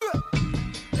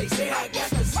say I got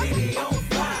the city on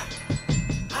fire.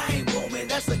 I ain't booming,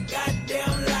 that's a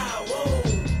goddamn lie. Whoa.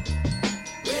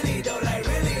 Really though, like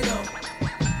really though.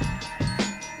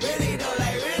 Really though,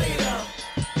 like really though.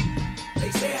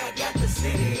 They say I got the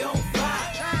city on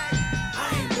fire. I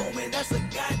ain't booming, that's a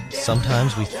goddamn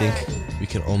Sometimes we think we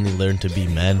can only learn to be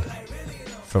men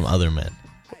from other men.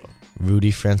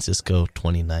 Rudy Francisco,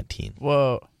 2019.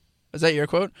 Whoa. Is that your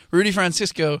quote? Rudy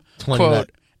Francisco, 29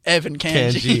 quote, Evan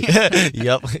Kanji.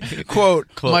 Yep. quote,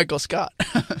 Michael Scott.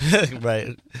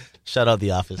 Right. Shout out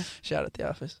The Office. Shout out The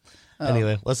Office.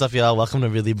 Anyway, what's up, y'all? Welcome to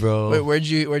Really Bro. Wait, where'd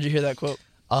you hear that quote?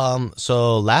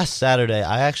 So last Saturday,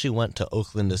 I actually went to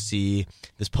Oakland to see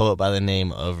this poet by the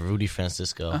name of Rudy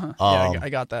Francisco. Yeah, I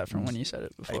got that from when you said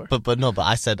it before. But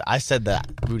I said that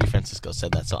Rudy Francisco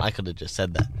said that, so I could have just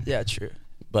said that. Yeah, true.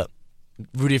 But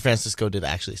Rudy Francisco did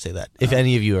actually say that, if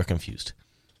any of you are confused.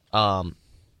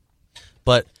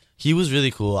 But he was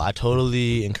really cool. I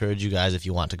totally encourage you guys, if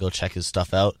you want to go check his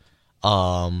stuff out.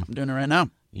 I'm doing it right now.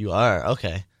 You are?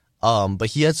 Okay. But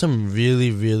he had some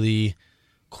really, really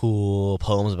cool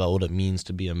poems about what it means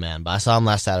to be a man. But I saw him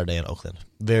last Saturday in Oakland.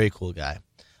 Very cool guy.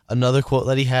 Another quote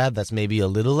that he had that's maybe a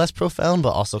little less profound, but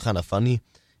also kind of funny,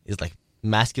 is like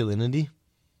masculinity.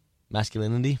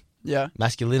 Yeah.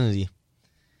 Masculinity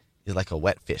is like a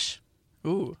wet fish.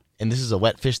 Ooh. And this is a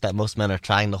wet fish that most men are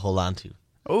trying to hold on to.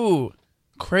 Ooh.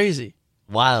 Crazy.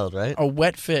 Wild, right? A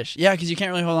wet fish. Yeah, because you can't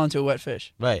really hold on to a wet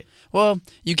fish. Right. Well,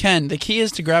 you can. The key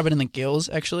is to grab it in the gills,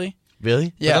 actually.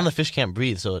 Really? Yeah. But then the fish can't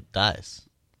breathe, so it dies.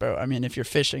 Bro, I mean, if you're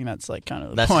fishing, that's like kind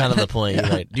of the That's point. kind of the point, Yeah.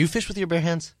 you're right. Do you fish with your bare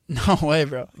hands? No way,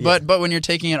 bro. Yeah. But when you're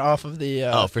taking it off of the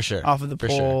Oh, for sure. off of the For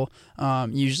pole,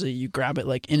 usually you grab it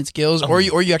like in its gills, or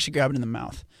you actually grab it in the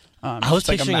mouth. I was It's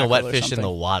like picturing a mackerel wet or fish in the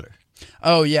something. water.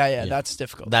 Oh yeah, that's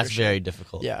difficult. That's for sure. very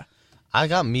difficult. Yeah, I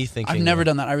got me thinking. I've never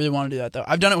done that. I really want to do that though.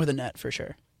 I've done it with a net for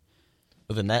sure.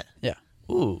 With a net? Yeah.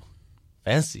 Ooh,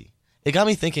 fancy. It got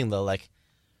me thinking though, like,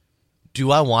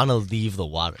 do I want to leave the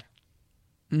water?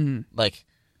 Mm-hmm. Like,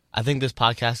 I think this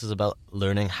podcast is about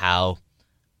learning how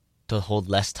to hold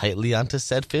less tightly onto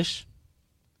said fish.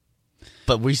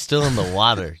 But we're still in the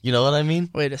water. You know what I mean?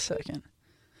 Wait a second.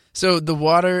 So the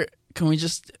water, can we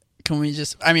just?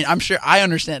 I mean, I'm sure I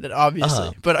understand it, obviously,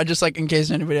 but I just like in case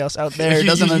anybody else out there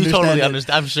doesn't you understand totally it.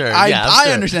 understand. I'm sure. I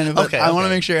sure. understand it, but Okay, I want to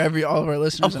okay. make sure all of our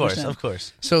listeners understand. Of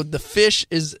course. So the fish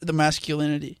is the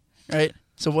masculinity, right?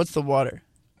 So what's the water?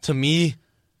 To me,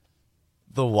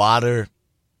 the water.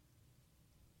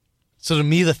 So to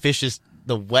me, the fish is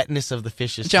the wetness of the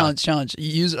fish is Challenge.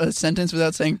 Use a sentence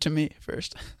without saying "to me"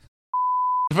 first.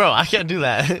 Bro, I can't do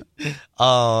that.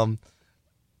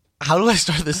 How do I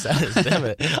start this sentence? Damn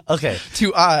it. Okay.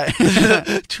 To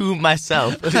I. To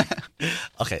myself.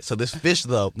 Okay, so this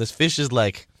fish is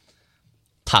like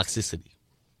toxicity.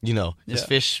 You know, this Yeah.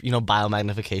 fish,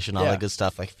 biomagnification, all Yeah. that good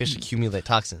stuff. Like fish accumulate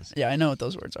toxins. Yeah, I know what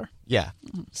those words are. Yeah.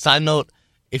 Side note,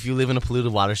 if you live in a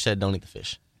polluted watershed, don't eat the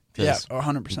fish. Yeah, 'Cause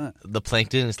 100%. the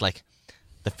plankton is like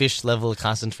the fish level of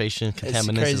concentration, contaminants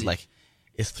is crazy. like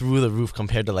is through the roof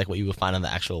compared to like what you would find in the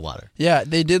actual water. Yeah,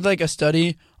 they did like a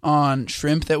study on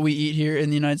shrimp that we eat here in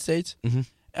the United States.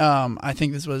 Mm-hmm. I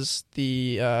think this was the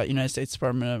United States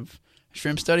Department of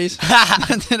Shrimp Studies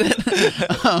that did it.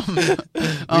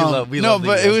 We no, love the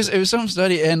but US. it was some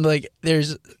study, and like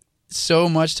there's so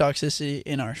much toxicity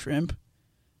in our shrimp.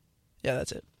 Yeah,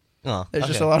 that's it. Oh, There's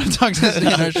just okay. a lot of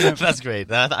toxicity in our shrimp. That's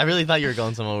great. I really thought you were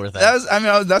going somewhere with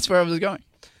that. That's where I was going.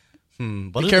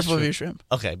 What Be is careful the of shrimp?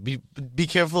 your shrimp. Okay, be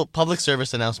careful. Public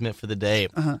service announcement for the day.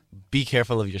 Uh-huh. Be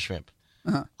careful of your shrimp.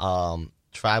 Uh-huh.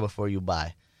 Try before you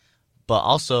buy. But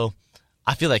also,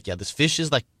 I feel like this fish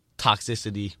is like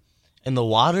toxicity, and the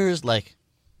water is like,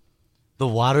 the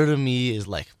water to me is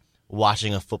like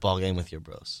watching a football game with your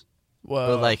bros.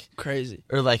 Whoa, Or like crazy.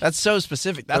 Or like That's so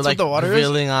specific. That's or like what the water is.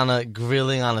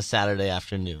 grilling on a Saturday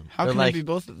afternoon. How Or can like it be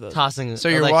both of those? tossing. So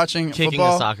or you're like watching kicking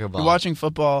football. a soccer ball. You're watching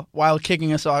football while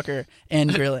kicking a soccer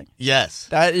and grilling. Yes,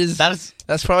 That's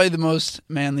probably the most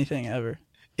manly thing ever.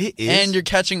 it is. And you're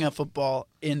catching a football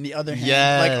in the other hand,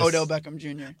 Yes. like Odell Beckham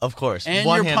Jr. of course, And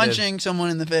one-handed. you're punching someone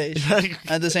in the face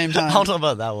at the same I time. don't know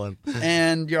about that one.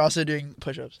 And you're also doing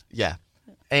push-ups. Yeah,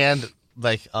 and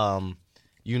like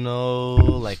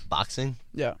like boxing.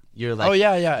 Yeah. You're like, Oh,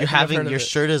 yeah. I You're think I've having heard of your it.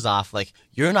 shirt is off. Like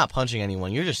you're not punching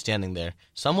anyone. You're just standing there.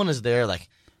 Someone is there, like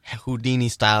Houdini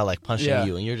style, like punching Yeah.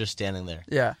 you, and you're just standing there.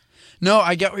 Yeah. No,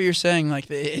 I get what you're saying. Like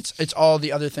it's all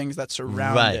the other things that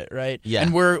surround Right. it, right? Yeah.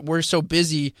 And we're so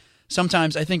busy.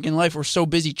 Sometimes I think in life we're so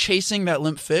busy chasing that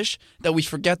limp fish that we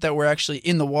forget that we're actually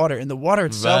in the water. And the water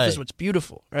itself is Right. what's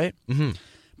beautiful, right? Mm-hmm.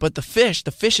 But the fish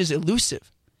is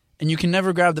elusive, and you can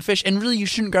never grab the fish. And really, you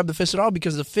shouldn't grab the fish at all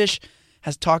because the fish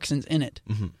has toxins in it.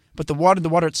 Mm-hmm. But the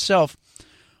water itself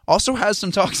also has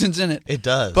some toxins in it. It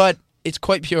does. But it's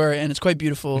quite pure and it's quite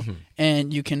beautiful, Mm-hmm.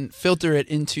 and you can filter it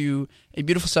into a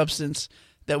beautiful substance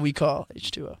that we call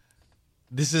H2O.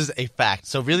 This is a fact.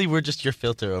 So really, we're just your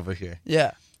filter over here.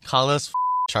 Yeah. Call us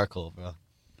charcoal, bro.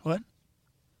 What?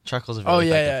 Charcoal's a very Oh,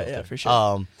 effective yeah, filter. for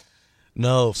sure.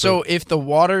 No. So if the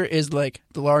water is like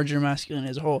the larger masculine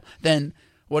as a whole, then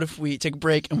what if we take a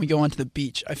break and we go onto the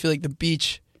beach? I feel like the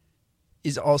beach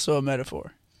is also a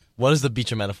metaphor. What is the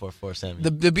beach a metaphor for, Sammy?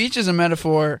 The beach is a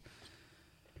metaphor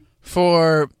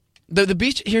for the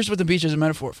beach. Here's what the beach is a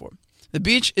metaphor for. The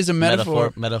beach is a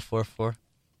metaphor. Metaphor for.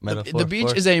 Metaphor The beach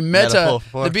for? is a meta. Metaphor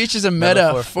for? The beach is a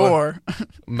Metaphor metaphor.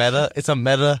 Meta. It's a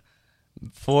meta.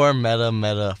 For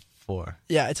metaphor.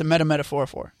 Yeah, it's a metaphor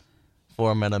for.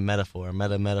 For metaphor.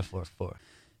 Metaphor for.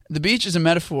 The beach is a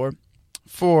metaphor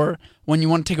for when you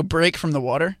want to take a break from the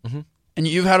water. Mhm. And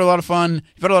you've had a lot of fun.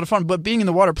 But being in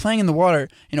the water, playing in the water,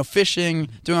 fishing,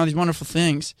 doing all these wonderful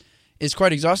things, is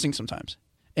quite exhausting sometimes.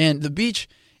 And the beach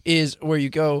is where you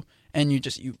go and you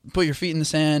put your feet in the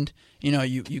sand.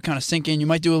 You kind of sink in. You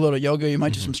might do a little yoga. You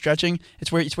might do some stretching.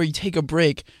 It's where you take a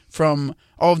break from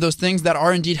all of those things that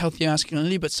are indeed healthy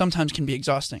masculinity, but sometimes can be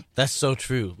exhausting. That's so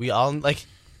true. We all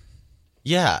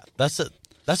yeah. That's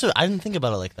I didn't think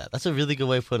about it like that. That's a really good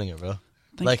way of putting it, bro.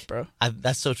 Thanks, bro.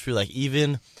 That's so true. Like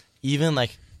even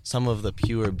like some of the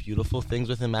pure, beautiful things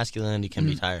within masculinity can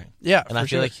be tiring. Yeah, And I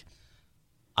feel like,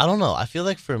 I don't know. I feel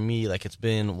like for me, like it's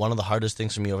been one of the hardest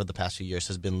things for me over the past few years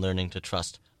has been learning to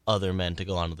trust other men to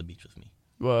go onto the beach with me.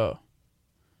 Whoa.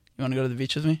 You want to go to the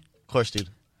beach with me? Of course, dude.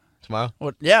 Tomorrow,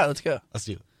 What? Yeah, let's go. let's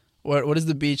do it. What is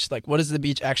the beach like? What does the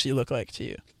beach actually look like to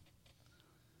you?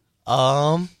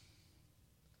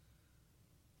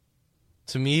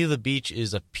 To me, the beach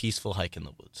is a peaceful hike in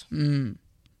the woods.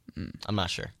 I'm not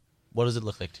sure. What does it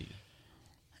look like to you?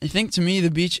 I think to me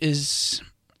the beach is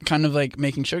kind of like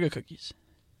making sugar cookies,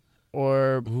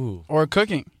 or Ooh,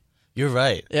 cooking. you're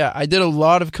right. Yeah, I did a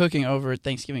lot of cooking over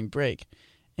Thanksgiving break,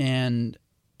 and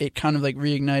it kind of like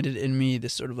reignited in me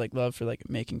this sort of like love for like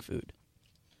making food.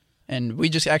 And we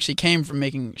just actually came from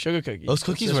making sugar cookies. Those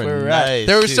cookies That's were where at. nice,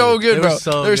 They were too. so good, They were bro.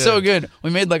 so They were so good. good.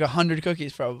 We made like 100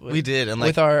 cookies probably. We did, and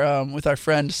like with our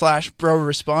friend / bro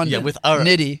respondent. Yeah, with our-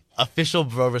 Nitty. official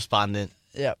bro respondent,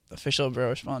 Yeah, official bro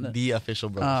respondent. the official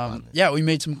bro respondent. Yeah, we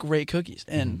made some great cookies,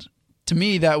 and Mm-hmm. to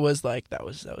me that was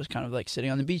kind of like sitting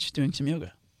on the beach doing some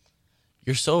yoga.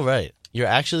 You're so right. You're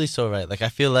actually so right. Like I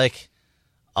feel like,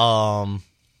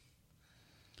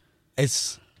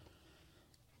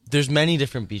 there's many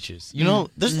different beaches.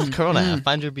 There's the Corona app.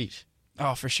 Find your beach.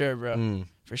 Oh, for sure, bro. Mm.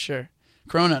 For sure.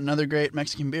 Corona, another great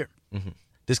Mexican beer.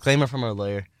 Disclaimer from our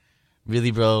lawyer: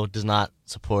 Really Bro does not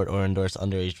support or endorse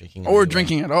underage drinking, Or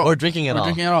drinking at all. or drinking at Or all.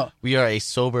 drinking at all. We are a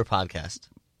sober podcast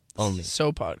only.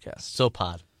 So podcast.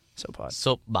 Sopod, So pod.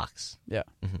 soapbox. Yeah.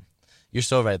 You're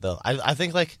so right, though. I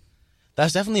think like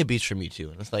that's definitely a beach for me too.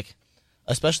 And it's like,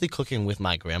 especially cooking with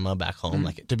my grandma back home,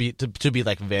 like to be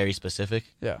like very specific.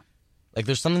 Yeah. Like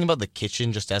there's something about the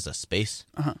kitchen just as a space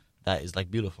Uh-huh. that is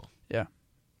like beautiful. Yeah.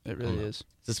 It really is.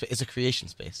 It's a creation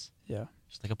space, Yeah.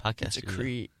 just like a podcast. It's a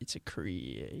studio. it's a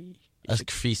cree That's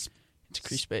crease. it's a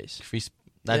cree space. Crease.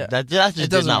 Yeah. That just It did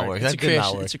doesn't not work. work. It's That a did creation.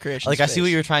 not work. It's a creation Like I see what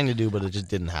space. you were trying to do, but it just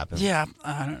didn't happen. Yeah,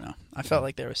 I don't know. I felt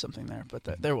like there was something there, but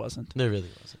there wasn't. There really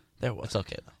wasn't. There It's wasn't.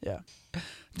 okay though. Yeah.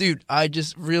 Dude, I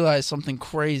just realized something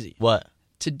crazy. What?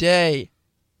 Today,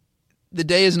 the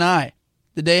day is nigh.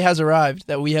 The day has arrived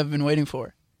that we have been waiting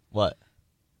for. What?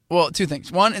 Well, two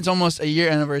things. One, it's almost a year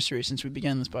anniversary since we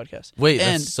began this podcast. Wait,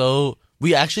 and that's so.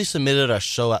 We actually submitted our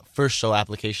first show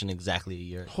application exactly a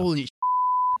year ago. holy,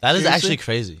 That is seriously? actually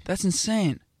crazy. that's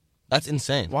insane. That's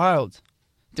insane. Wild.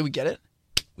 Did we get it?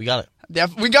 We got it. Yeah,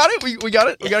 we got it. We got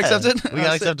it. We got Yeah, accepted. we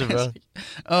got accepted,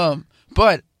 bro.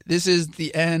 But this is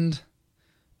the end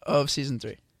of season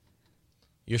 3.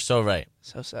 You're so right.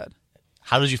 So sad.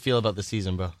 How did you feel about the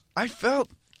season, bro? I felt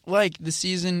like the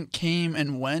season came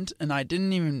and went, and I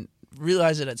didn't even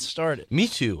realize it had started. Me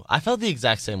too. I felt the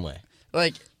exact same way.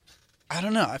 Like, I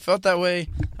don't know. I felt that way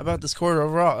about this quarter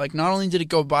overall. Like, not only did it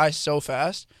go by so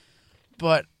fast,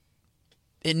 but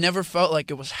it never felt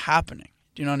like it was happening.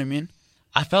 Do you know what I mean?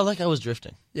 I felt like I was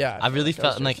drifting. Yeah. I really was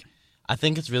felt like drifting. I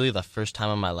think it's really the first time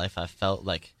in my life I felt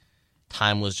like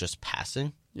time was just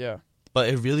passing. Yeah. But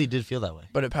it really did feel that way.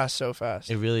 But it passed so fast.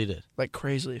 It really did. Like,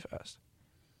 crazily fast.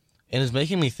 And it's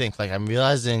making me think, like, I'm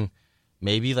realizing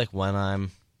maybe, like, when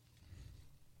I'm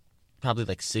probably,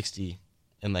 like, 60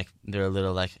 and, like, there are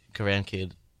little, like,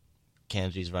 grandkid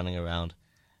Kanjis running around,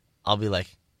 I'll be like,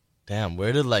 damn,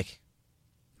 where did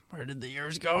Where did the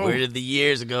years go? the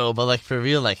years go? But, like, for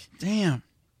real, like, Damn.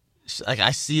 like,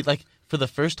 I see, like, for the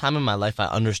first time in my life, I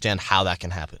understand how that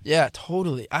can happen. Yeah,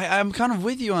 totally. I'm kind of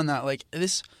with you on that. Like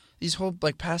these whole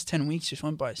like past 10 weeks just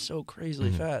went by so crazily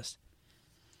fast.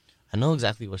 I know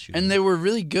exactly what you mean. And they were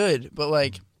really good, but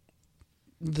like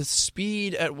the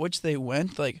speed at which they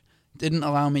went like didn't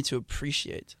allow me to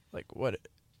appreciate like what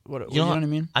you know what I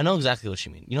mean? I know exactly what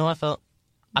you mean. You know what I felt?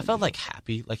 I felt like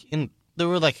happy. Like there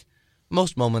were like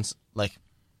most moments like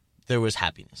there was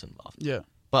happiness involved. Yeah.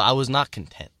 But I was not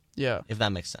content. Yeah. If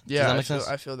that makes sense. Yeah, Does that make sense?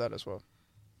 I feel that as well.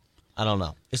 I don't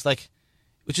know. It's like,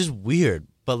 which is weird,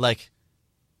 but like,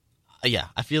 yeah,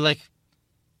 I feel like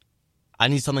I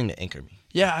need something to anchor me.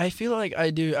 Yeah, I feel like I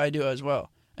do as well.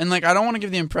 And like I don't want to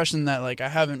give the impression that like I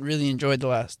haven't really enjoyed the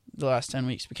last 10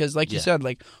 weeks because like you said,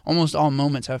 like almost all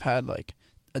moments have had like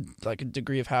a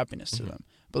degree of happiness to them.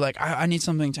 But like I need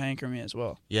something to anchor me as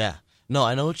well. Yeah. No,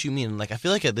 I know what you mean. Like I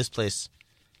feel like at this place,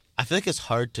 I feel like it's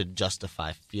hard to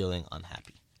justify feeling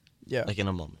unhappy. Yeah. Like in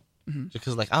a moment.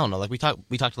 Because like I don't know, like we talked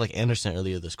to like Anderson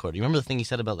earlier this quarter. You remember the thing he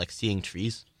said about like seeing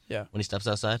trees? Yeah. When he steps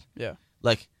outside? Yeah.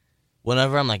 Like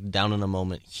whenever I'm like down in a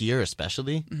moment here,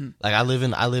 especially, like I live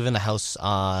in a house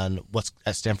on what's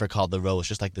at Stanford called the Row. It's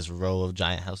just like this row of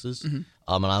giant houses. And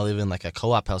I live in like a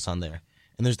co-op house on there,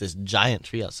 and there's this giant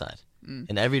tree outside.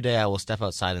 And every day I will step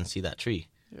outside and see that tree,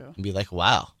 and be like,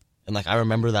 wow. And like I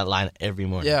remember that line every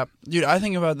morning. Yeah, dude, I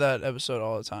think about that episode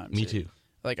all the time. Me too.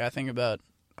 Like I think about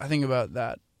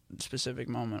that specific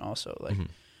moment also. Like,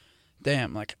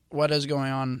 damn, like what is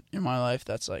going on in my life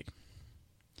that's like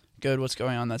good, what's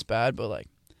going on that's bad, but like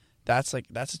that's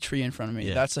a tree in front of me.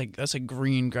 Yeah. That's a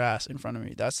green grass in front of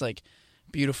me. That's like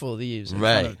beautiful leaves in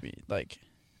Right. front of me. Like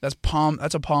that's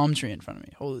a palm tree in front of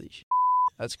me. Holy shit.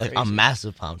 That's crazy. Like a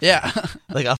massive palm tree. Yeah.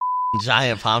 Like a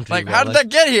giant palm tree. Like bro. how did that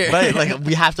get here? Right, like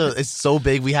we have to. It's so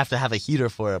big. We have to have a heater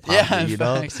for a palm tree. You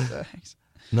know. Facts.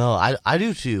 No, I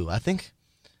do too. I think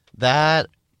that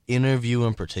interview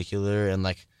in particular, and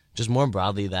like just more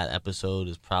broadly, that episode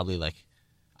is probably like,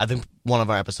 I think one of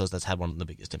our episodes that's had one of the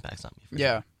biggest impacts on me. For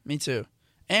Yeah, sure. me too.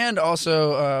 And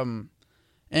also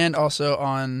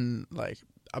on like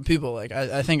people. Like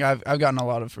I think I've gotten a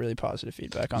lot of really positive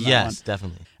feedback on that one. Yes,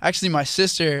 definitely. Actually, my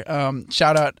sister,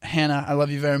 shout out Hannah. I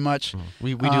love you very much.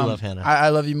 We do love Hannah. I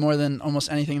love you more than almost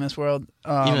anything in this world.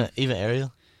 Even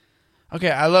Ariel. Okay,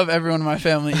 I love everyone in my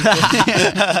family.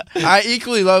 I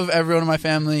equally love everyone in my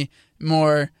family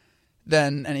more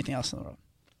than anything else in the world.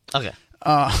 Okay.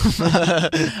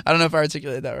 I don't know if I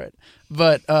articulated that right,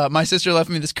 but my sister left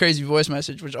me this crazy voice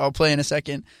message, which I'll play in a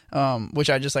second, which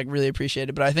I just like really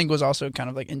appreciated, but I think was also kind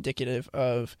of like indicative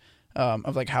of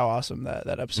like how awesome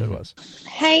that episode was.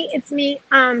 Hey, it's me.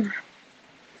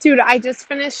 Dude, I just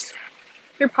finished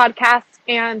your podcast,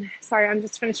 and sorry, I'm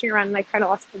just finishing a run, and I kind of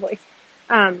lost the voice.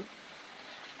 I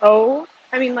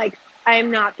am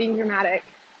not being dramatic.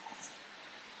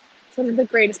 It's one of the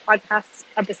greatest podcast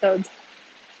episodes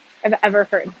I've ever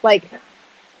heard. Like,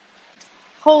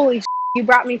 holy shit, you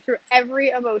brought me through every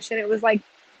emotion. It was like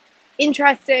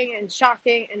interesting and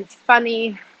shocking and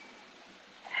funny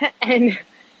and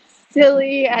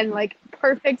silly and like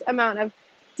perfect amount of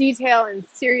detail and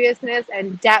seriousness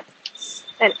and depth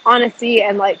and honesty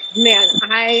and like, man,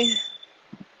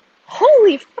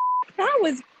 holy f***, that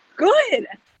was good.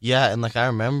 Yeah, and like I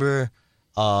remember,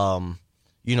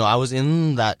 you know, I was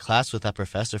in that class with that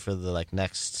professor for the like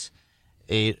next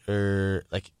 7 or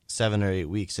 8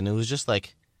 weeks, and it was just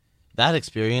like that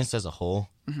experience as a whole.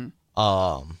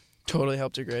 Totally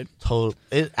helped your grade.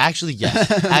 It actually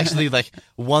yes, actually like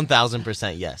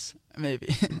 1000% yes.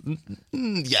 Maybe.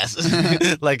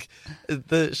 Yes. Like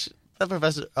that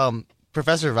professor,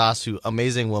 Professor Ross, who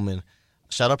amazing woman.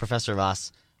 Shout out Professor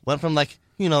Ross. Went from like,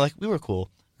 you know, like we were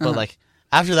cool, but like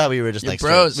after that we were just You're like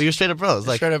bros. we were straight up bros,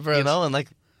 like straight up bros. you know, and like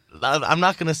I'm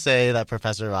not gonna say that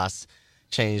Professor Ross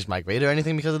changed my grade or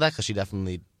anything because of that, because she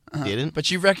definitely didn't. But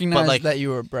you recognized like, that you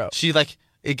were a bro. She like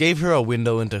it gave her a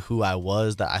window into who I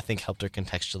was that I think helped her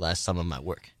contextualize some of my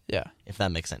work. Yeah. If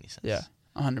that makes any sense. Yeah.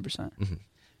 100%.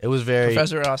 It was very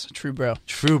Professor Ross, true bro.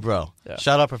 true, bro. Yeah.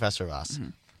 Shout out Professor Ross.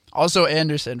 Also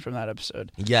Anderson from that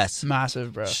episode. Yes.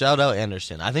 Massive bro. Shout out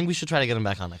Anderson. I think we should try to get him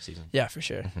back on next season. Yeah, for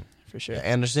sure. For sure. Yeah,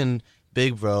 Anderson,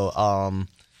 big bro. On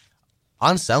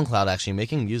SoundCloud, actually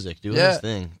making music, doing Yeah. his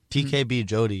thing. TKB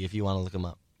Jody, if you want to look him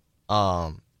up.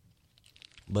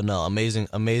 But no,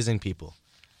 amazing people.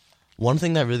 One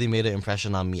thing that really made an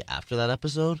impression on me after that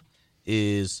episode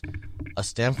is a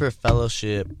Stanford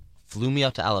fellowship flew me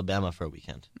out to Alabama for a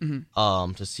weekend.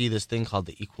 To see this thing called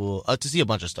the Equal, to see a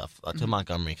bunch of stuff, to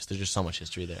Montgomery, because there's just so much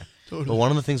history there. Totally. But one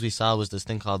of the things we saw was this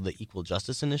thing called the Equal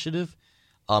Justice Initiative.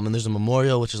 And there's a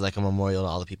memorial, which is like a memorial to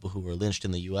all the people who were lynched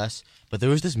in the U.S. But there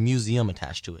was this museum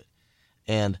attached to it.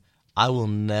 And I will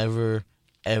never,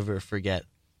 ever forget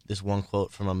this one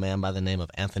quote from a man by the name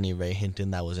of Anthony Ray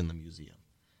Hinton that was in the museum.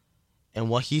 And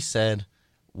what he said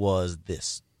was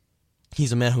this.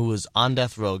 He's a man who was on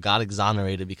death row, got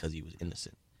exonerated because he was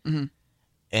innocent. Mm-hmm.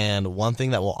 And one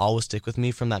thing that will always stick with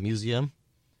me from that museum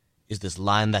is this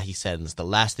line that he said, and it's the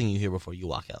last thing you hear before you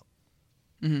walk out.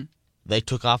 Mm-hmm. They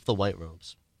took off the white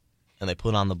robes, and they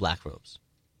put on the black robes.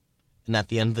 And at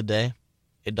the end of the day,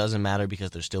 it doesn't matter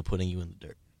because they're still putting you in the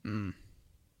dirt. Mm.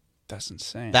 That's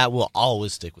insane. That will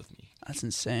always stick with me. That's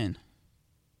insane.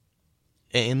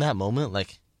 In that moment,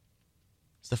 like,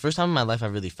 it's the first time in my life I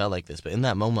really felt like this, but in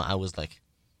that moment I was like,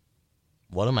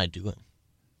 what am I doing?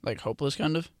 Like hopeless,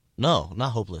 kind of? No,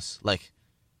 not hopeless. Like,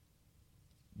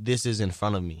 this is in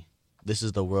front of me. This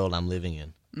is the world I'm living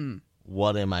in. Mm.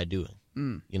 What am I doing?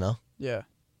 Mm. You know? Yeah.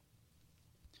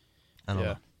 I don't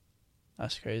know.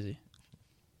 That's crazy.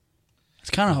 It's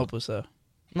kind of hopeless, though.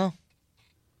 No.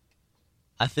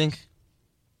 I think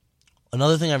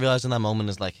another thing I realized in that moment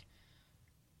is, like,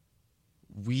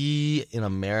 we in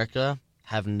America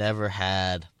have never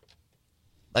had,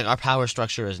 like, our power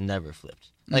structure has never flipped.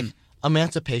 Like,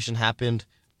 emancipation happened,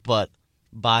 but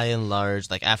by and large,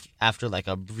 like, after like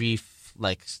a brief,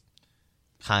 like,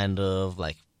 kind of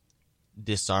like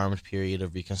disarmed period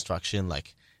of Reconstruction,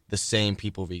 like, the same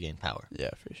people regained power. Yeah,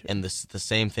 for sure. And the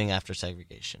same thing after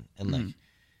segregation. And like,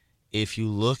 if you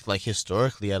look like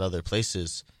historically at other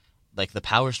places, like, the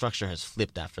power structure has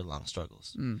flipped after long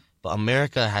struggles. But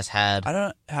America has had,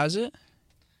 Has it?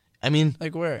 I mean,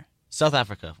 Like where? South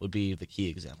Africa would be the key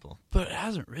example. But it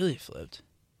hasn't really flipped.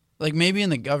 Like maybe in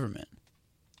the government.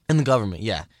 In the government,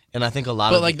 yeah. And I think a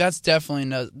lot But of like that's definitely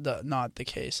not the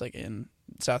case like in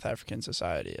South African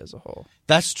society as a whole.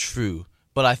 that's true.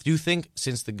 But I do think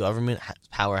since the government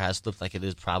power has flipped, like, it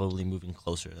is probably moving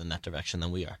closer in that direction than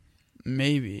we are.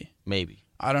 Maybe. Maybe.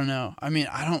 I don't know. I mean,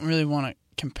 I don't really want to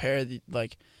compare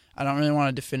I don't really want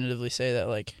to definitively say that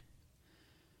like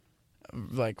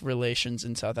relations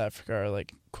in South Africa are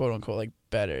like quote unquote like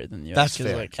better than the US. That's 'cause,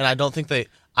 fair. Like, And I don't think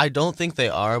they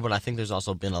are, but I think there's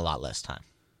also been a lot less time.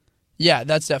 yeah,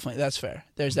 that's fair.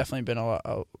 There's definitely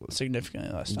been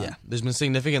significantly less time. Yeah, there's been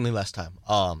significantly less time.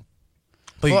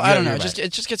 But Well, I don't know. you're right.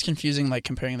 It just gets confusing, like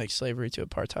comparing like slavery to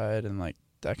apartheid and like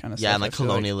that kind of stuff. Yeah, and like I feel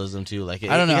colonialism too. Like,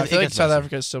 I don't know. I feel like gets South messy.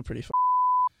 Africa is still pretty.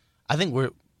 I think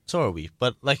so are we.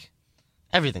 But like,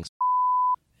 everything's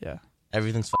Yeah,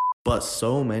 everything's. But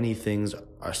so many things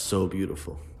are so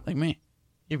beautiful. like me.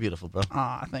 You're beautiful, bro.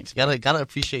 Ah, thanks. You gotta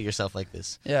appreciate yourself like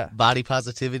this. Yeah, Body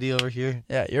positivity over here.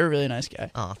 yeah. You're a really nice guy.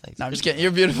 Oh, thanks. No, I'm just kidding.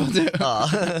 You're beautiful too.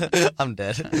 Oh, I'm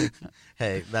dead.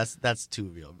 Hey, that's too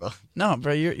real, bro. No,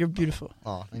 bro, you're beautiful.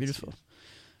 Oh, thanks, Beautiful. dude.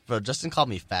 Bro, Justin called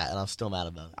me fat, and I'm still mad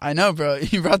about it. I know, bro.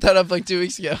 You brought that up like 2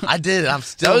 weeks ago. I did. I'm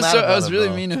still mad about that was it, really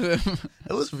bro. mean of him.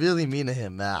 It was really mean of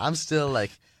him, man. I'm still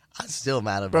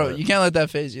mad about Bro, it. you can't let that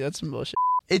phase you. That's some bullshit.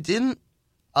 It didn't.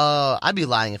 I'd be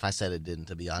lying if I said it didn't,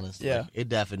 to be honest. Yeah. Like, it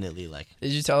definitely, like,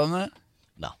 Did you tell him that?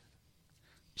 no.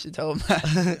 You should tell him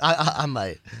that. I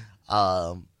might.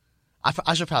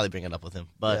 I should probably bring it up with him,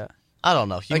 but Yeah. I don't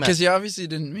know. Because he obviously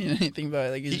didn't mean anything by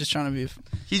it. Like he's just trying to be.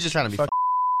 He's just trying to be. Fuck.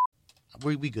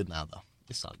 We good now though.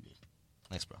 It's all good.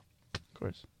 Thanks, bro. Of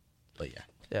course. But yeah,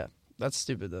 Yeah, that's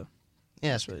stupid though.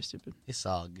 yeah, That's really stupid. it's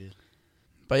all good.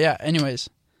 But yeah, anyways,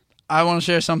 I want to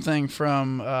share something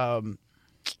from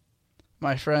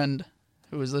my friend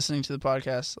who was listening to the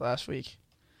podcast last week,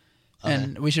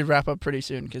 and we should wrap up pretty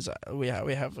soon because we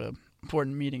have an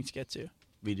important meeting to get to.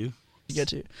 We do.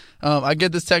 I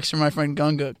get this text from my friend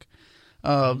Gunguk,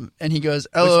 and he goes,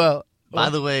 "LOL." By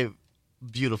the way,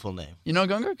 beautiful name. You know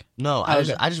Gunguk? No,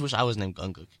 okay. I just wish I was named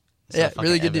Gunguk. Yeah,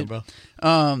 really good dude. bro.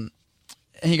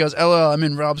 And he goes, "LOL, I'm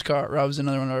in Rob's car." Rob's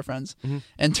another one of our friends. Mm-hmm.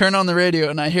 And turn on the radio,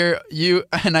 and I hear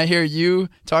you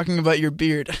talking about your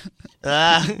beard.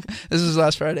 This was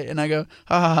last Friday, and I go,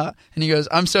 "Ha ha ha!" And he goes,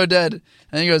 "I'm so dead."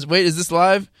 And he goes, "Wait, is this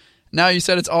live?" Now you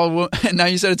said it's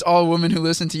all women who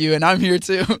listen to you, and I'm here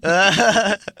too.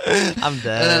 I'm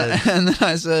dead. And then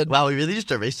I said, Wow, we really just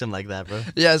erased him like that, bro.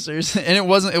 "Yeah, seriously." And it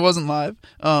wasn't live.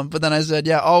 But then I said,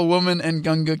 "Yeah, all woman and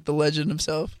Gunguk, the legend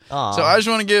himself." Aw. So I just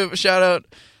want to give a shout out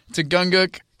to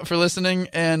Gunguk for listening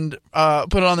and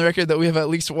put it on the record that we have at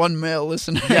least one male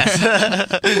listener.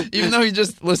 Yes. Even though he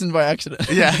just listened by accident.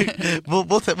 Yeah,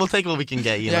 we'll take what we can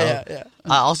get. You know. Yeah.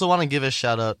 I also want to give a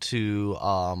shout out to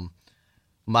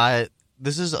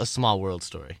this is a small world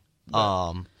story.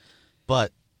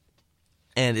 But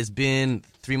it's been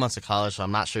 3 months of college, so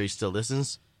I'm not sure he still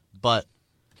listens. But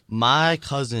my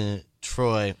cousin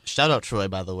Troy, shout out Troy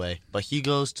by the way, but he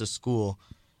goes to school,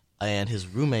 and his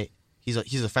roommate, he's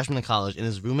a freshman in college, and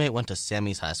his roommate went to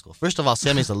Sammy's high school. First of all,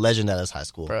 Sammy's a legend at his high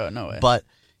school. Bro, no way. But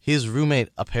his roommate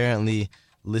apparently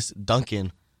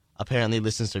Duncan apparently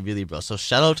listens to Really Bro. So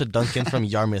shout out to Duncan from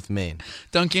Yarmouth, Maine.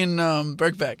 Duncan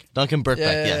Birkbeck. Duncan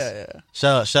Birkbeck, Yeah.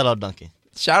 Shout out Duncan.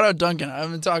 Shout out Duncan. I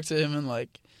haven't talked to him in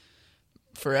like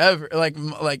forever,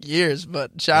 like years.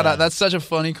 But shout out. That's such a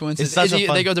funny coincidence. It's such a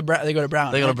They go to Brown. They go to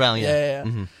Brown, yeah. Yeah.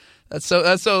 Mhm. That's so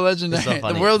legendary. It's so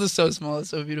funny. The world is so small. It's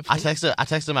so beautiful. I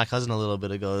texted my cousin a little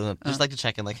bit ago, just like to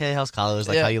check in, like, hey, how's college?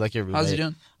 Like, Yeah. how you like your roommate? How's he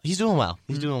doing? He's doing well.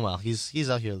 He's doing well. He's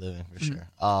out here living for sure.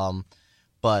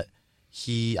 But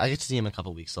I get to see him in a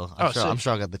couple weeks, so I'm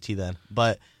sure I'll get the tea then.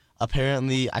 But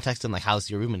apparently, I texted him like, how's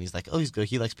your roommate? He's like, oh, he's good.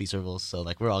 He likes pizza rolls, so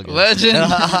like we're all good. Legend.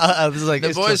 I was like,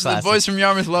 The boys from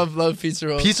Yarmouth love pizza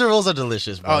rolls. Pizza rolls are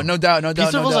delicious, bro. Oh, no doubt.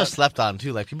 Pizza rolls no are doubt. slept on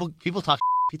too. Like people talk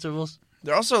pizza rolls.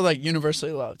 They're also like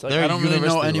universally loved. Like They're I don't really know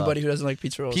universally anybody loved. who doesn't like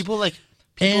pizza rolls. People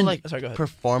And- like sorry, go ahead.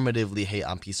 performatively hate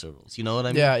on pizza rolls. You know what I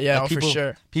mean? Yeah, Like, for people,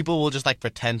 sure. People will just like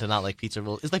pretend to not like pizza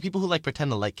rolls. It's like people who like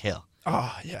pretend to like kale.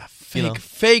 Oh yeah, You know?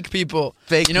 fake people.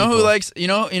 Fake You know who people. likes? You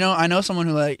know. I know someone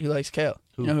who likes kale.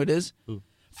 Who? You know who it is? Who?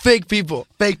 Fake people.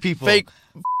 Fake people. Fake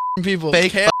people.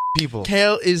 Fake Kale, people.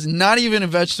 kale is not even a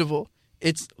vegetable.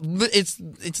 It's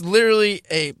literally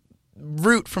a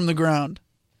root from the ground.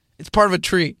 It's part of a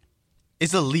tree.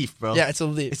 It's a leaf, bro. Yeah, it's a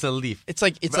leaf. It's a leaf. It's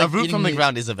like a root eating from the leaves.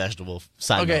 ground is a vegetable.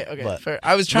 Side Okay, note, okay, but, fair.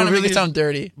 I was trying to make really- it sound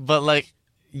dirty. But like,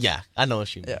 yeah, I know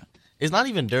what you mean. Yeah. It's not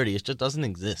even dirty. It just doesn't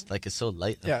exist. Like it's so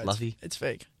light and Yeah, fluffy. it's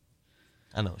fake.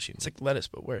 I know what you mean. It's like lettuce,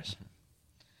 but worse.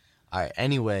 All right.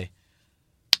 Anyway,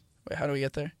 Wait, how do we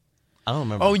get there? I don't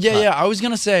remember. Oh But- yeah. I was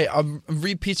gonna say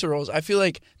re pizza rolls. I feel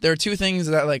like there are two things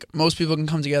that like most people can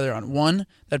come together on. One,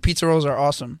 that pizza rolls are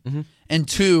awesome, and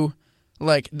two,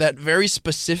 like that very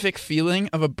specific feeling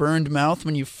of a burned mouth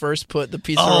when you first put the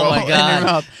pizza Oh roll my in God. your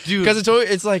mouth, Dude. Because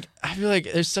it's like I feel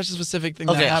like there's such a specific thing.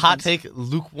 Okay, that hot happens. take.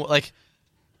 Lukewarm, like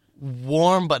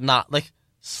warm, but not like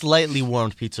slightly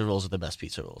warmed pizza rolls are the best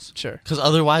pizza rolls. Sure. Because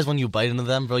otherwise, when you bite into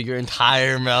them, bro, your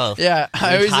entire mouth. Yeah,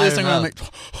 I always do this thing where I'm like,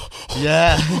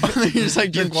 Yeah. you just like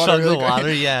You drink water. chug Really the quick.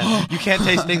 water, yeah. You can't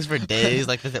taste things for days.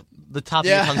 Like the top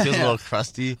Yeah, of your tongue feels yeah. a little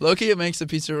crusty. Low-key, it makes the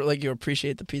pizza like you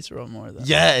appreciate the pizza roll more though.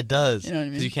 Yeah, it does. You know what I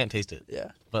mean? 'Cause you can't taste it. Yeah.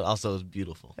 But also, it's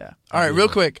beautiful. Yeah. All right, real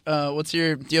quick. Do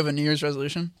you have a New Year's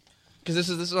resolution? Because this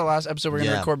is the last episode we're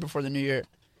gonna Yeah. record before the New Year.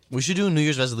 We should do a New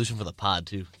Year's resolution for the pod,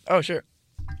 too. Oh sure.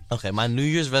 Okay, my New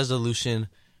Year's resolution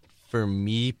for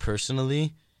me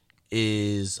personally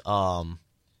is, I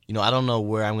don't know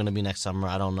where I'm gonna be next summer.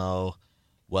 I don't know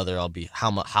whether I'll be how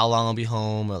long I'll be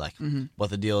home or like what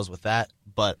the deal is with that.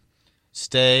 But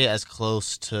stay as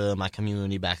close to my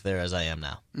community back there as I am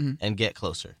now, and get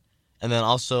closer, and then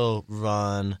also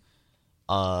run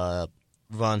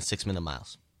 6-minute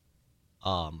miles,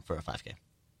 for a 5K.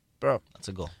 Bro, That's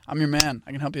a goal. I'm your man.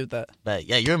 I can help you with that. But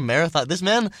yeah, you're a marathon. This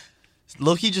man,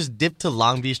 Loki just dipped to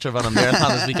Long Beach to run a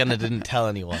marathon this weekend and didn't tell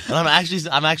anyone. And I'm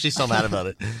actually so mad about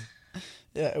it.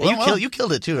 Yeah, it And went well. you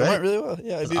killed it too, It right? went really well.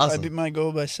 Yeah, I awesome. beat my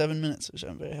goal by 7 minutes, which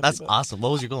I'm very happy That's about. awesome.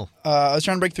 What was your goal? I was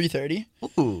trying to break 3:30.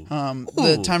 Ooh.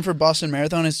 The Ooh. time for Boston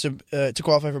Marathon is to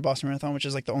qualify for Boston Marathon, which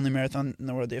is like the only marathon in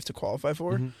the world they have to qualify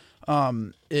for,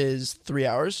 is 3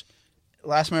 hours.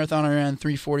 Last marathon I ran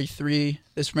 3:43.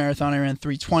 This marathon I ran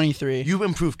 3:23. You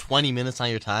improved 20 minutes on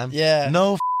your time? Yeah.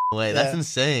 No way. That's Yeah.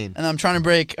 insane. And I'm trying to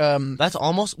break. That's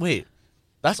almost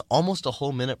a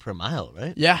whole minute per mile,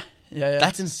 right? Yeah.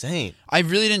 That's insane. I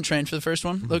really didn't train for the first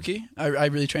one, Loki. I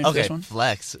really trained for Okay, this one.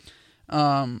 flex.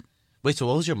 Wait, so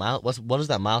what was your mile? What does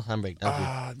that mile time break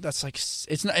down to? That's like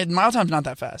it's not, mile time's not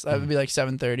that fast. That would be like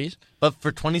 7:30s. But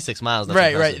for 26 miles, that's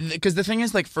Right. impressive. Because the thing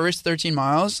is, like, first 13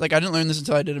 miles, like, I didn't learn this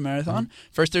until I did a marathon.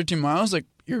 First 13 miles, like,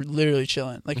 you're literally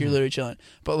chilling. Like, you're literally chilling.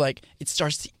 But, like, it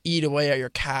starts to eat away at your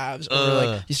calves. Or,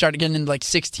 like, you start getting into, like,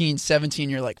 16, 17,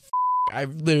 you're like, I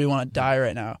literally want to die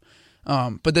right now.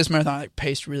 But this marathon, like,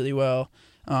 paced really well.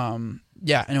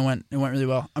 Yeah, and it went really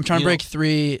well. I'm trying to break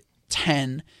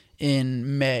 3:10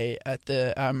 in May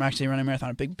I'm actually running a marathon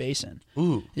at Big Basin.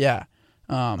 Ooh, Yeah.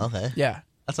 okay. Yeah.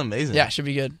 That's amazing. Yeah, it should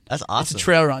be good. That's awesome. It's a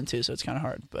trail run, too, so it's kind of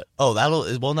hard. But Oh,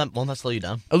 won't that slow you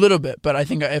down? a little bit, but I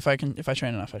think if I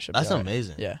train enough, I should. That's be all right.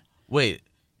 amazing. Yeah. Wait,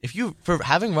 for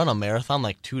having run a marathon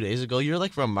like 2 days ago, you're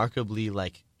like remarkably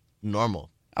like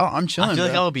normal. Oh, I'm chilling. I feel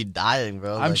bro. like I would be dying,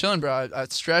 bro. I'm Like, chilling, bro. I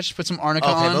stretched, put some arnica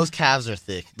Okay, on. those calves are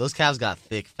thick. Those calves got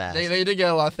thick fast. They did get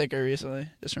a lot thicker recently,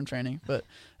 just from training. But,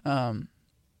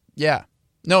 yeah.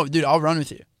 No, dude, I'll run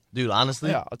with you. Dude,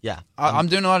 honestly, Yeah. yeah. I'm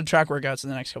doing a lot of track workouts in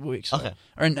the next couple weeks. So. Okay.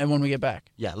 And when we get back.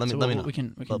 Yeah, let me So know. we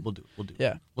can- We'll do.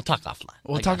 Yeah. We'll talk offline.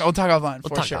 We'll I talk. got you. We'll talk offline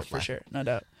We'll talk for offline. sure, no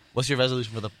doubt. What's your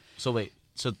resolution for the? So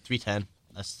 3:10.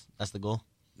 That's the goal.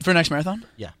 For next marathon.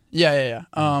 Yeah. Yeah.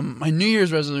 My New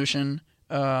Year's resolution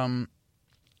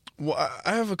Well,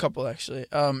 I have a couple actually.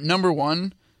 Number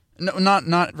one, no,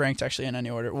 not ranked actually in any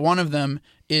order. One of them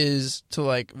is to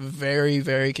like very,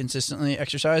 very consistently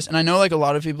exercise. And I know like a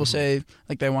lot of people say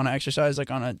like they want to exercise like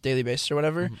on a daily basis or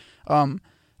whatever.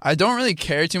 I don't really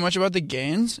care too much about the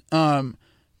gains. But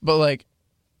like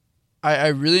I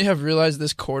really have realized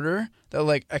this quarter that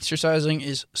like exercising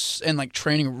and like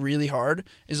training really hard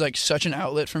is like such an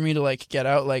outlet for me to like get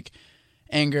out like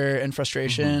anger and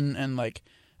frustration and like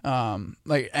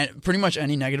pretty much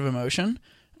any negative emotion.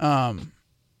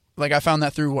 Like I found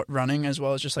that through running as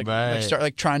well as just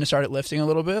like trying to start lifting a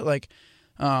little bit. Like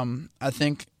I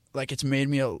think like it's made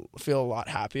me feel a lot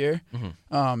happier.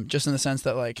 Just in the sense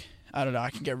that like I don't know, I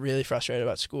can get really frustrated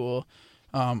about school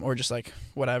or just like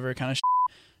whatever kind of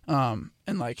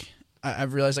and like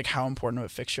I've realized like how important of a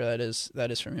fixture that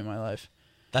is for me in my life.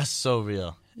 That's so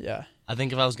real. Yeah. I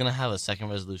think if I was gonna have a second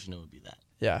resolution, it would be that.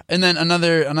 Yeah, and then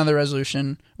another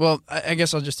resolution. Well, I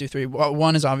guess I'll just do three.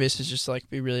 One is obvious, is just like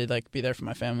be there for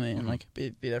my family and like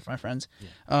be there for my friends.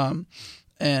 Yeah.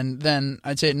 And then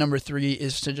I'd say number 3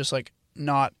 is to just like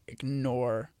not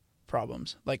ignore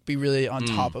problems. Like be really on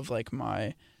top of like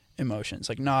my emotions.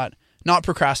 Like not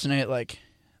procrastinate like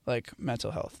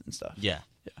mental health and stuff. Yeah.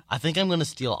 I think I'm gonna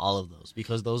steal all of those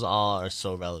because those all are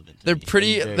so relevant. They're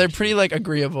pretty like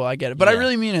agreeable. I get it, but I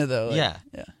really mean it though. Like,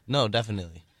 yeah. No,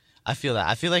 definitely. I feel that.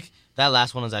 I feel like that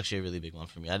last one was actually a really big one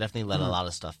for me. I definitely let a lot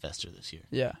of stuff fester this year.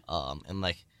 Yeah. And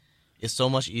like, it's so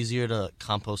much easier to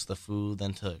compost the food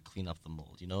than to clean up the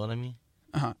mold. You know what I mean?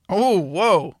 Oh,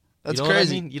 whoa, that's you know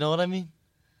crazy. What I mean? You know what I mean?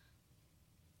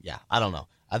 Yeah. I don't know.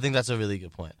 I think that's a really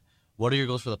good point. What are your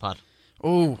goals for the pod?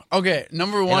 Oh, okay.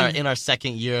 Number 1 in our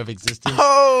second year of existence.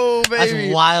 Oh, baby,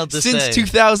 that's wild to say. Since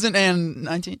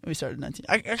 2019, we started 19.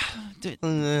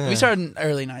 We started in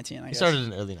early 19. I guess. We started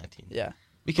in early 19. Yeah.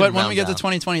 But when we get to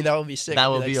 2020, that will be sick. That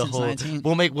will be like a whole. 19.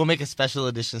 We'll make a special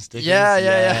edition sticker. Yeah.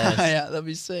 That'll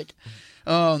be sick.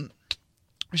 We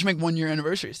should make 1-year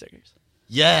anniversary stickers.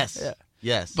 Yes. Yeah.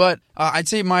 Yes. But I'd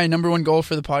say my number 1 goal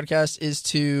for the podcast is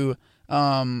to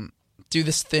do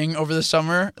this thing over the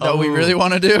summer that we really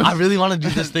want to do. I really want to do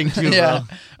this thing too, yeah.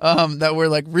 bro. That we're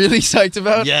like really psyched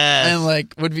about. Yes. And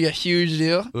like would be a huge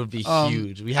deal. It would be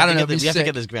huge. We have to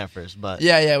get this grant first, but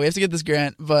yeah, we have to get this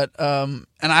grant, but and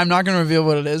I'm not going to reveal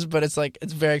what it is, but it's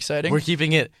very exciting. We're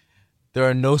keeping it. There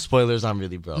are no spoilers on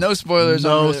Really Bro. No spoilers.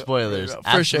 No spoilers. Really, for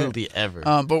absolutely sure.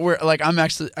 Ever. But we're like I'm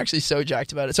actually so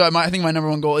jacked about it. So I think my number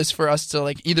 1 goal is for us to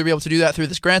like either be able to do that through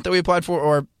this grant that we applied for,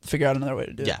 or figure out another way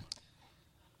to do it. Yeah.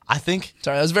 I think...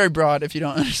 Sorry, that was very broad if you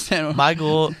don't understand. My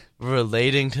goal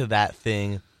relating to that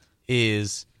thing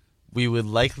is we would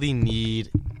likely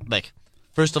need, like,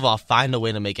 first of all, find a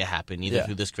way to make it happen, either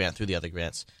through this grant, through the other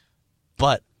grants.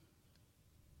 But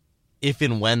if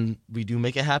and when we do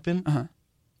make it happen,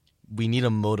 we need a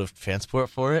mode of transport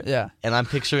for it. Yeah. And I'm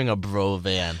picturing a bro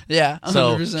van. Yeah, 100%.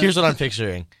 So here's what I'm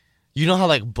picturing. You know how,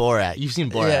 like, Borat, you've seen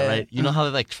Borat, right? You know how they,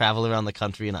 like, travel around the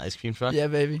country in an ice cream truck? Yeah,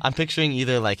 baby. I'm picturing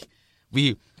either, like...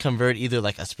 We convert either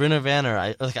like a Sprinter van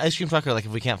or like an ice cream truck, or like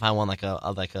if we can't find one, like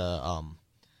a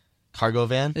cargo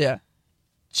van. Yeah.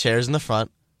 Chairs in the front,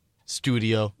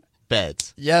 studio,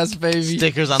 beds. Yes, baby.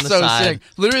 Stickers on the so side. Sick.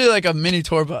 Literally like a mini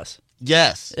tour bus.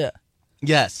 Yes. Yeah.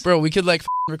 Yes. Bro, we could like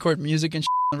record music and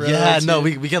on the road. Yeah, no,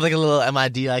 we get like a little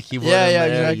MIDI keyboard. Yeah, there.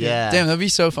 exactly. Yeah. Damn, that'd be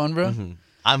so fun, bro. Mm-hmm.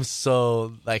 I'm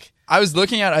so like. I was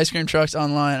looking at ice cream trucks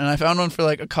online, and I found one for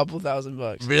like a couple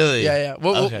 $1,000. Really? Yeah.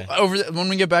 Well, okay. When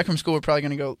we get back from school, we're probably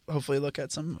gonna go hopefully look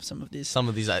at some of these. Some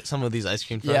of these ice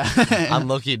cream trucks. Yeah. I'm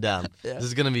low-key down. Yeah. This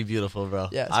is gonna be beautiful, bro.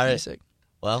 Yeah, it's all right. sick.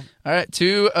 Well. All right,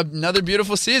 to another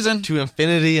beautiful season. To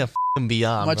infinity and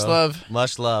beyond. Much bro. love.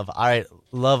 Much love. All right.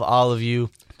 Love all of you.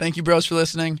 Thank you, bros, for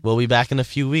listening. We'll be back in a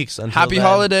few weeks. Until Happy then,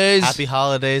 holidays. Happy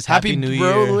holidays. Happy New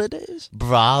Year. Brolidays.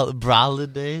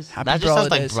 Brolidays. Happy That just sounds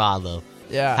like Brolidays. bra, though.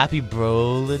 Yeah. Happy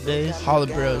Brolidays. Holla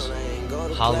bros.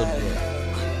 Holla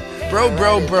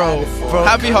Bro.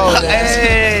 Happy holidays.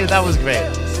 Hey, that was great.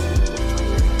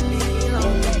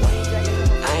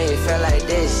 I ain't felt like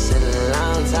this in a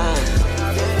long time.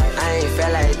 I ain't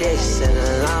felt like this in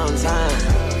a long time.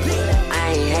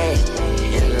 I ain't had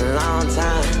in a long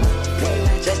time.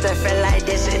 Just to feel like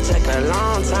this, it took a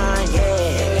long time,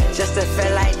 yeah. Just to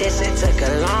feel like this, it took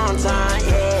a long time,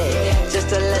 yeah. Just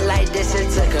to look like this, it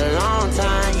took a long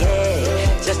time,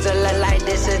 yeah. Just to look like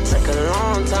this, it took a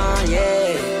long time,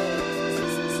 yeah.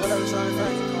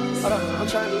 Hold up, I'm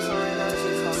trying to do something right now. I'm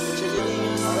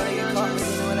gonna get caught, but you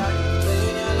know what I do.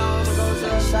 Leave me alone, I'm gonna go to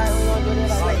the side, we gonna do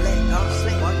this like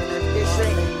slick, walking that bitch,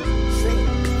 slick.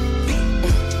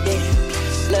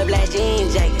 Lil' black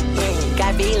jean jacket, yeah.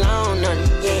 Got V-Lone on it,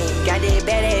 yeah. Got that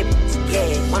bad ass,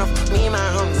 yeah. Wanna fuck me and my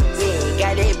homies, yeah.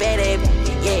 Got that bad ass,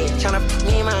 yeah. tryna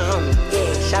me and my homie.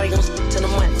 Yeah, shawty gon' to the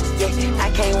money. Yeah,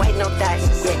 I can't wait no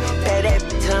dice. Yeah, pay that to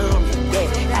the homie.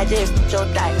 Yeah, I just your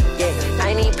dice. Yeah, I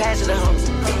ain't even pass to the homie.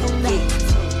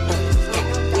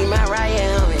 Yeah, we might ride,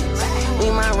 yeah, homie. We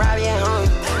might rob, yeah, homie.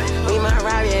 We might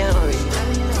rob, yeah, homie.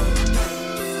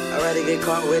 I'd rather get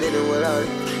caught with it than without it.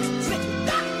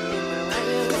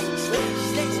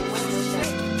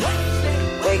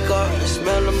 Wake up and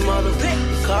smell the mother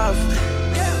coffee.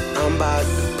 I'm about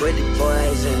to put the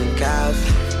boys in the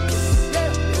coffee.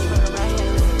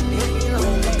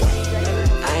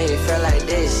 I ain't felt like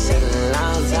this in a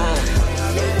long time.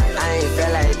 I ain't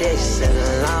felt like this in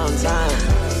a long time.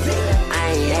 I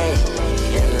ain't had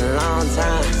in a long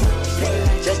time.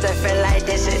 Just to feel like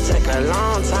this, it took a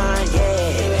long time,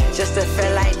 yeah. Just to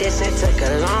feel like this, it took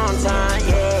a long time,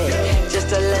 yeah. Just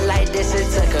to look like this, it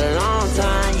took a long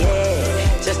time,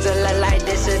 yeah. Just to look like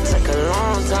this, it took a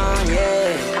long time,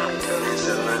 yeah.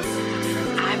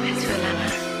 I've been to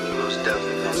Atlanta. Most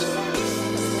definitely been to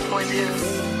With who?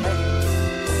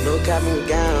 No cap and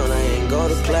gown, I ain't go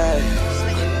to class.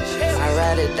 I'd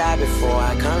rather die before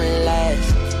I come in last.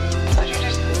 So you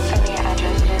just send me your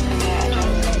address, you didn't send me your address.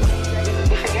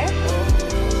 You forget?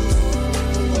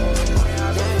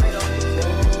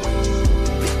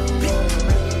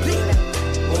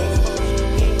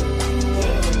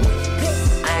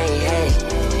 I ain't had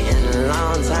in a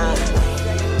long time.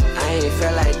 I ain't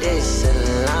felt like this in a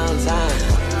long time.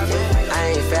 I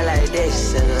ain't felt like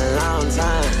this in a long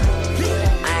time.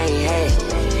 I ain't had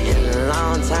in a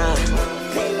long time.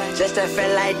 Just to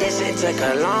feel like this, it took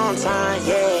a long time,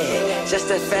 yeah. Just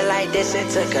to feel like this, it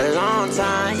took a long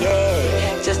time,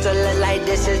 yeah. Just to look like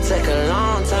this, it took a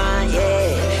long time,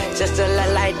 yeah. Just to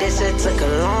look like this, it took a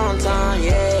long time,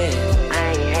 yeah.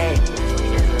 I ain't had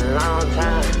in a long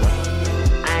time.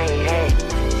 I ain't had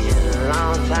in a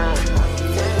long time.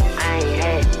 I ain't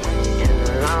had in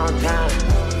a long time.